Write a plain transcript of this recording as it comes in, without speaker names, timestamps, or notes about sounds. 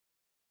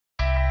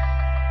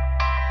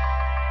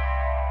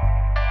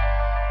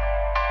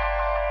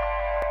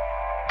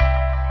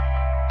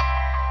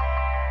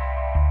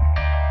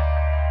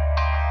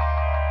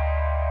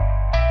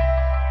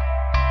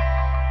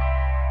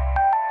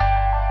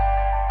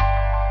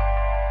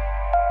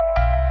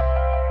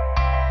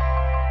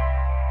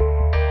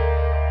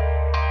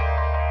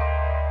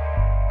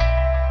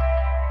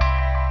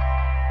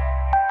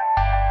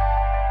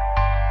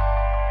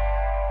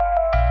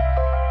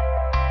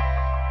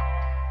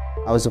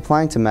I was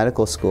applying to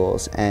medical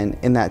schools, and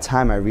in that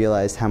time I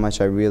realized how much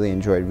I really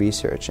enjoyed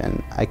research,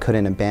 and I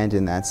couldn't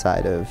abandon that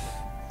side of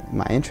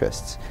my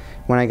interests.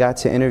 When I got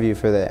to interview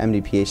for the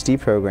MD PhD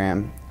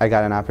program, I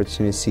got an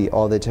opportunity to see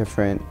all the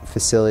different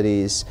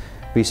facilities,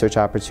 research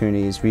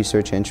opportunities,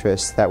 research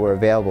interests that were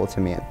available to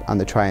me on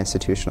the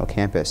tri-institutional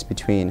campus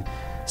between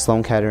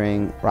Sloan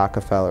Kettering,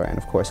 Rockefeller, and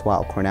of course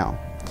Weill Cornell.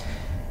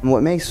 And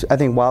what makes, I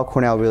think, Weill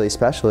Cornell really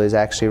special is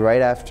actually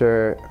right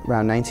after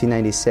around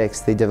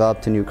 1996 they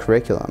developed a new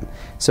curriculum.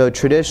 So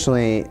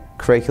traditionally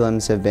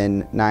curriculums have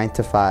been 9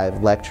 to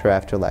 5, lecture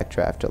after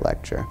lecture after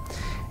lecture.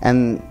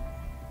 And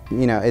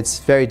you know, it's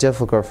very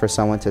difficult for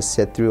someone to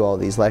sit through all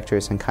these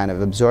lectures and kind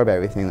of absorb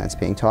everything that's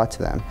being taught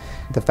to them.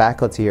 The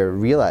faculty here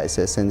realized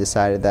this and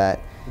decided that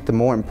the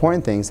more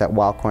important things that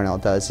Weill Cornell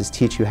does is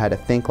teach you how to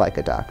think like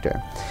a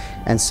doctor.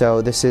 And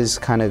so this is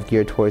kind of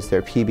geared towards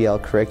their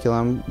PBL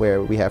curriculum,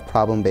 where we have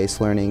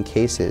problem-based learning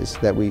cases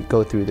that we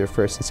go through their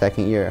first and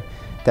second year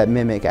that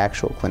mimic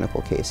actual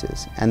clinical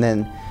cases. And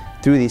then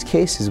through these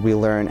cases we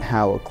learn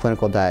how a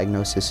clinical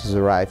diagnosis is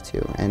arrived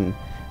to and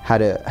how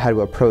to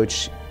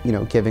approach, you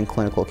know, given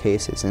clinical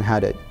cases and how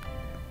to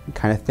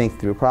kind of think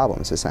through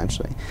problems,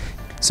 essentially.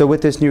 So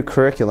with this new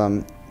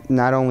curriculum,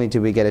 not only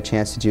do we get a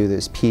chance to do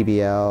this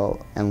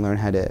PBL and learn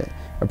how to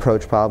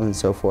approach problems and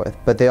so forth,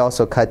 but they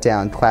also cut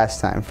down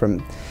class time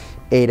from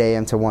 8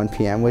 a.m. to 1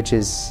 p.m., which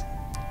is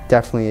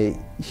definitely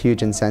a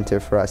huge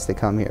incentive for us to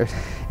come here.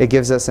 It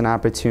gives us an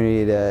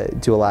opportunity to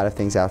do a lot of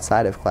things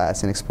outside of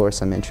class and explore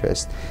some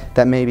interest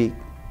that may be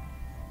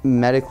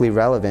medically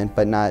relevant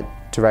but not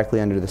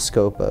directly under the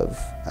scope of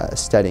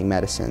studying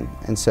medicine.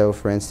 And so,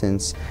 for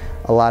instance,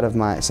 some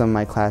of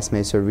my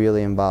classmates are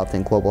really involved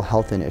in global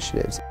health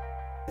initiatives.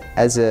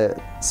 As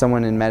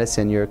someone in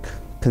medicine, you're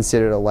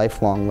considered a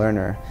lifelong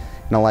learner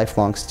and a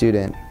lifelong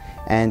student.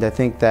 And I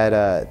think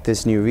that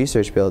this new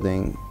research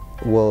building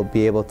will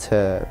be able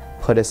to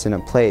put us in a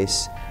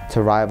place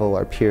to rival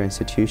our peer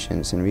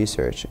institutions in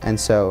research. And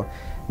so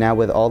now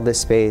with all this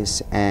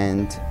space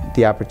and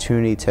the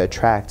opportunity to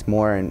attract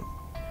more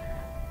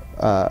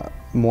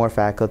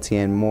faculty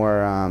and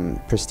more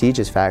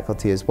prestigious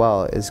faculty as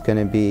well is going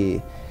to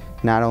be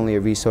not only a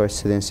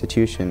resource to the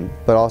institution,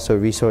 but also a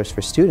resource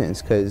for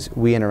students, because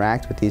we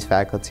interact with these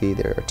faculty.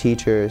 There are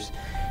teachers,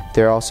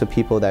 there are also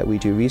people that we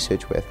do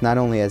research with, not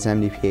only as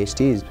MD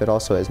PhDs, but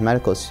also as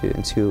medical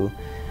students who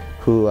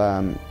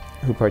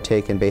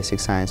partake in basic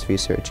science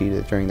research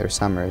either during their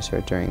summers or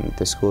during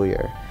the school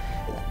year.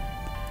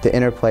 The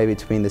interplay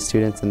between the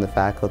students and the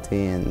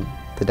faculty and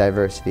the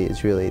diversity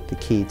is really the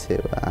key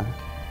to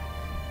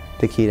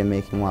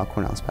making Weill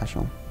Cornell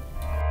special.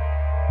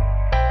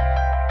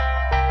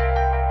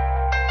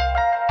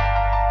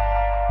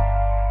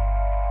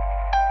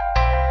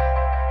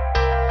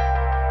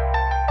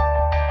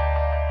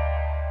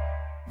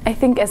 I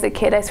think as a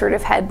kid I sort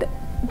of had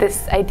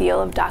this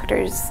ideal of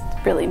doctors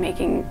really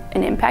making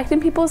an impact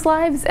in people's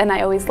lives, and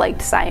I always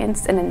liked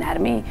science and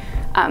anatomy.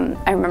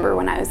 I remember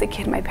when I was a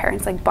kid my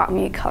parents bought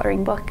me a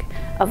coloring book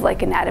of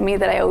anatomy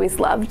that I always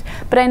loved,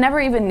 but I never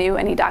even knew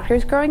any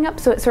doctors growing up,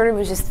 so it sort of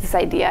was just this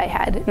idea I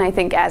had, and I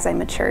think as I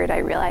matured I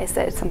realized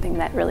that it's something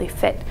that really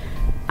fit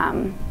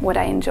what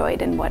I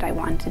enjoyed and what I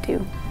wanted to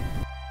do.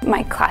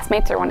 My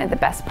classmates are one of the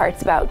best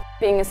parts about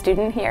being a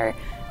student here.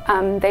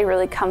 They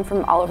really come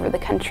from all over the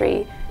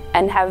country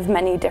and have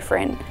many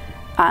different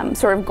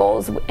sort of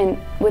goals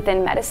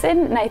within medicine,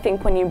 and I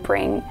think when you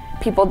bring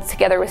people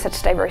together with such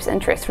diverse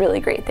interests, really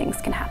great things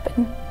can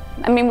happen.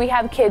 I mean, we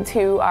have kids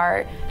who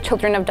are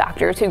children of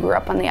doctors who grew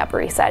up on the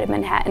Upper East Side of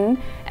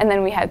Manhattan, and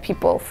then we have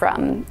people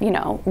from,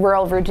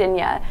 rural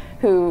Virginia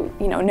who,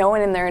 no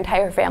one in their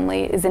entire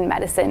family is in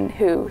medicine,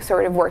 who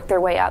sort of worked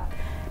their way up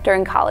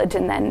during college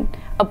and then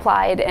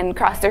applied and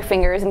crossed their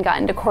fingers and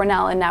got into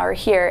Cornell and now are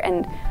here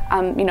and,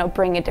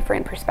 bring a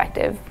different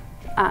perspective.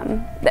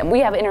 That we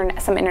have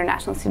some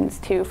international students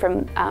too,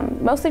 from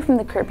mostly from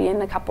the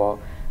Caribbean, a couple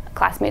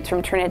classmates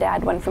from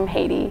Trinidad, one from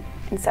Haiti,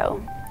 and so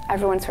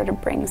everyone sort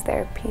of brings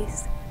their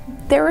piece.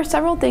 There were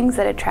several things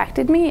that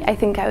attracted me. I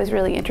think I was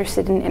really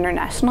interested in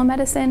international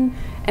medicine,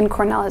 and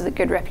Cornell has a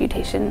good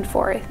reputation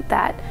for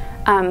that,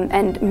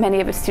 and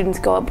many of its students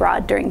go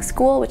abroad during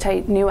school, which I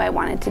knew I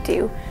wanted to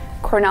do.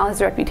 Cornell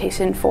has a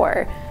reputation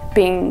for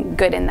being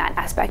good in that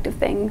aspect of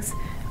things.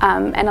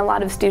 And a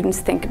lot of students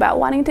think about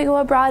wanting to go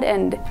abroad,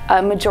 and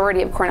a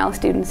majority of Cornell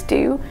students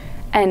do.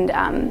 And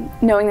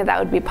knowing that that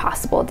would be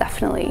possible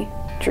definitely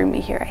drew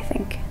me here, I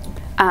think.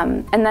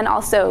 And then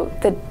also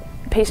the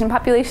patient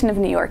population of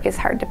New York is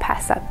hard to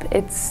pass up.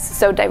 It's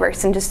so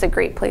diverse and just a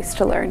great place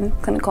to learn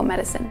clinical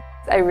medicine.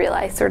 I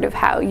realized sort of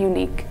how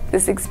unique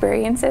this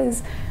experience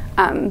is,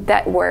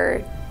 that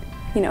we're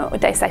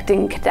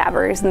dissecting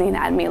cadavers in the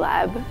anatomy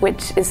lab,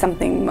 which is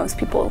something most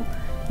people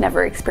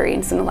never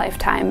experienced in a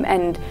lifetime,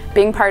 and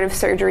being part of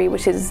surgery,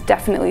 which is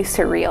definitely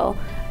surreal,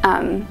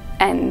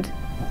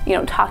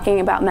 and talking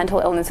about mental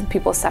illness with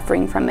people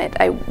suffering from it.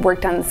 I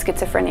worked on the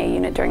schizophrenia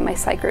unit during my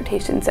psych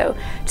rotation, so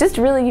just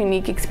really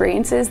unique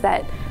experiences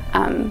that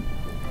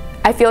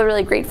I feel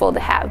really grateful to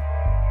have.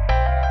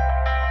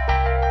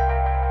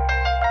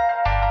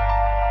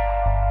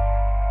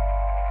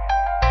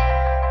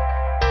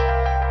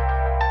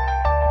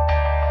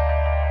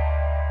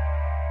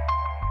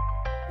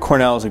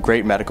 Cornell is a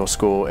great medical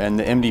school, and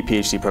the MD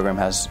PhD program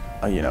has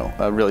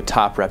a really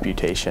top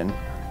reputation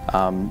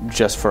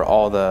just for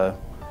all the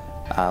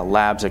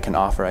labs it can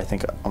offer. I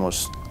think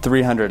almost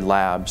 300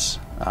 labs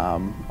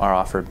are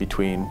offered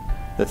between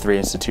the three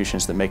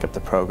institutions that make up the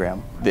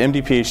program. The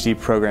MD PhD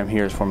program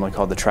here is formally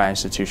called the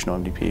Tri-Institutional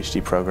MD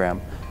PhD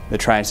program. The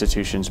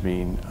tri-institutions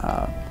being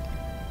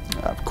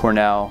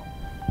Cornell,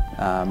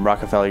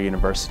 Rockefeller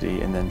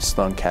University, and then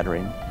Sloan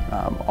Kettering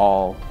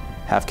all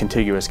have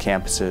contiguous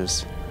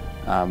campuses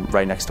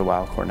right next to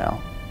Weill Cornell.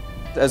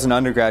 As an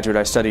undergraduate,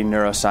 I studied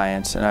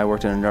neuroscience, and I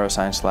worked in a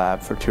neuroscience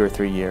lab for 2 or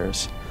 3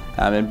 years.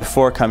 And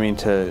before coming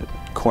to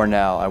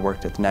Cornell, I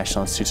worked at the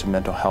National Institutes of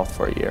Mental Health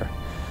for a year.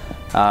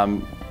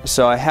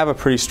 So I have a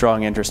pretty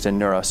strong interest in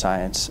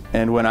neuroscience,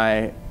 and when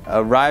I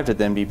arrived at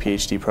the MD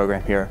PhD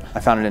program here, I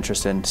found an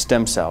interest in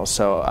stem cells.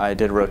 So I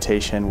did a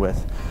rotation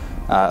with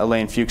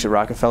Elaine Fuchs at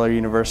Rockefeller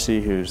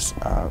University, who's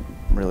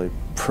really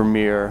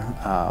premier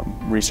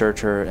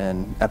researcher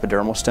in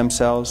epidermal stem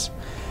cells.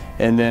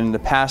 And then the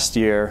past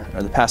year,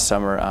 or the past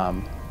summer,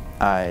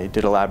 I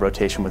did a lab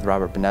rotation with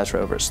Robert Benezra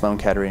over at Sloan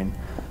Kettering,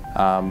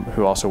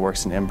 who also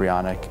works in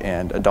embryonic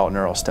and adult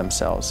neural stem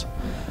cells.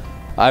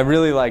 I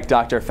really like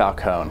Dr.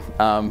 Falcone.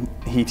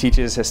 He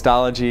teaches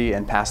histology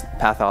and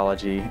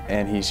pathology,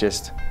 and he's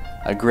just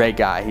a great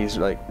guy. He's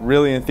like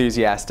really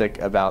enthusiastic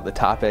about the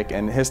topic.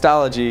 And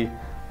histology,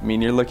 I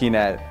mean, you're looking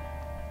at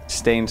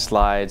stained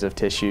slides of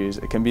tissues.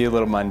 It can be a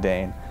little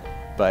mundane,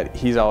 but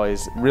he's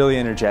always really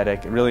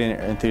energetic, really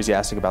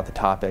enthusiastic about the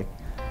topic.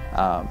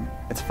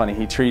 It's funny,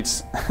 he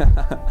treats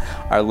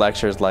our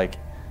lectures like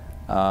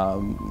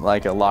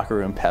a locker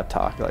room pep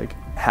talk, like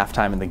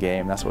halftime in the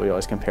game. That's what we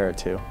always compare it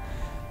to.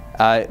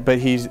 But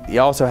he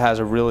also has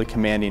a really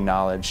commanding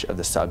knowledge of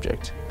the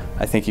subject.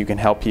 I think you can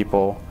help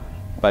people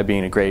by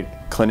being a great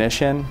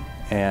clinician,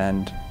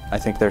 and I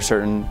think there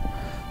are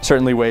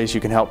certainly ways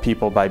you can help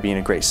people by being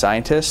a great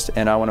scientist,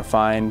 and I want to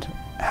find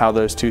how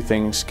those two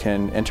things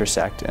can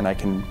intersect, and I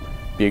can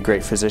be a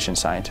great physician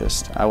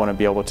scientist. I want to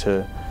be able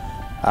to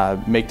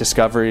make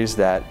discoveries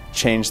that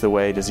change the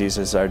way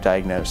diseases are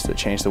diagnosed, that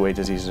change the way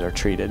diseases are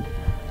treated.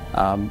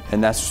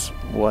 And that's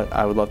what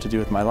I would love to do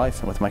with my life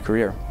and with my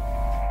career.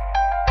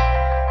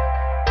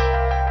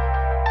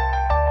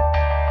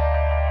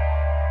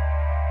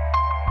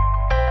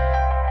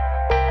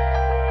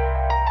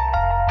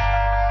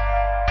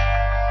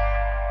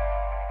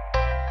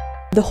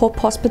 The Hope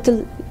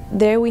Hospital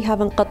there we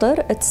have in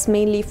Qatar, it's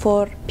mainly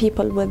for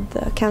people with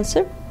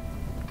cancer.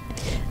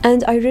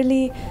 And I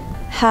really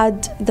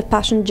had the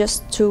passion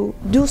just to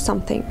do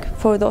something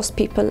for those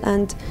people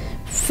and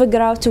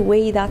figure out a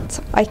way that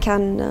I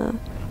can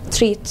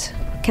treat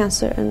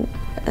cancer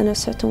in a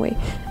certain way.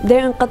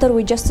 There in Qatar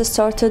we just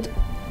started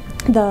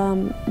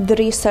the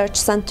research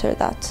center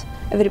that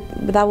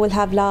will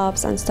have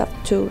labs and stuff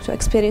to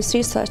experience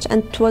research,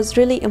 and it was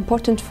really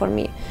important for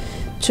me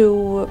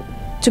to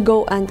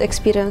go and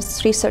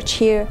experience research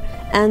here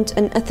and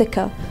in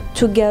Ithaca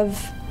to give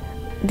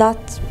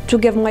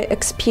my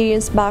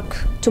experience back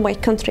to my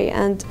country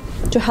and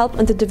to help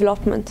in the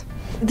development.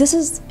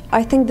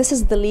 I think this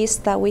is the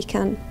least that we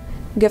can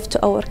give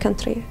to our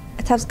country.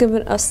 It has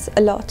given us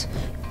a lot.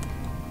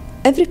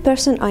 Every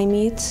person I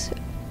meet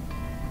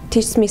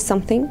teaches me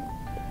something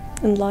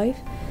in life.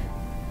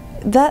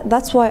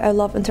 That's why I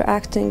love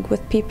interacting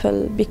with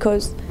people,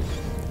 because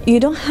you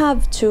don't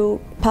have to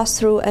pass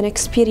through an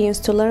experience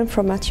to learn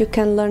from it. You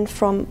can learn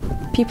from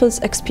people's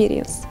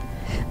experience.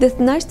 The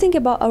nice thing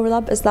about our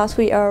lab is that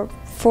we are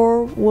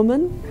 4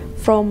 women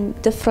from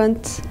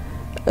different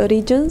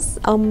regions.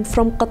 I'm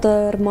from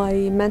Qatar, my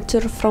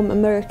mentor from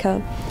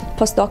America,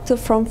 postdoctor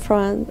from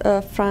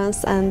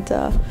France, and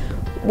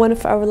one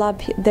of our lab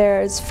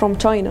there is from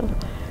China.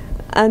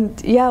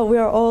 And yeah, we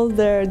are all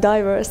there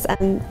diverse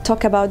and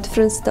talk about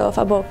different stuff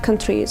about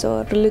countries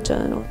or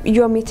religion.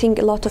 You are meeting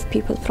a lot of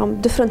people from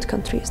different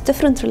countries,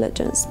 different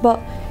religions, but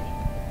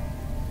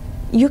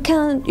you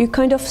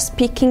kind of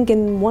speaking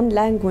in one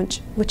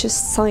language, which is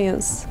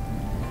science.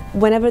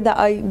 Whenever that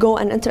I go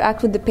and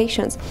interact with the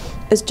patients,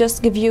 it's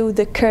just give you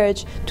the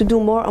courage to do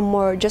more and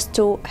more just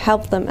to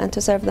help them and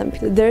to serve them.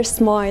 Their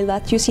smile,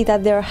 that you see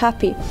that they're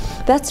happy,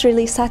 that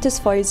really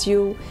satisfies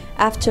you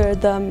after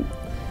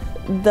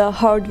the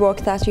hard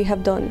work that you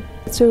have done.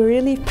 So we're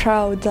really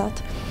proud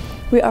that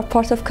we are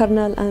part of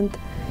Cornell, and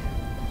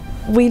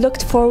we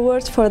looked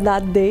forward for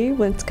that day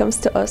when it comes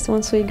to us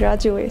once we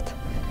graduate.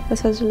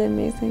 That was really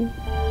amazing.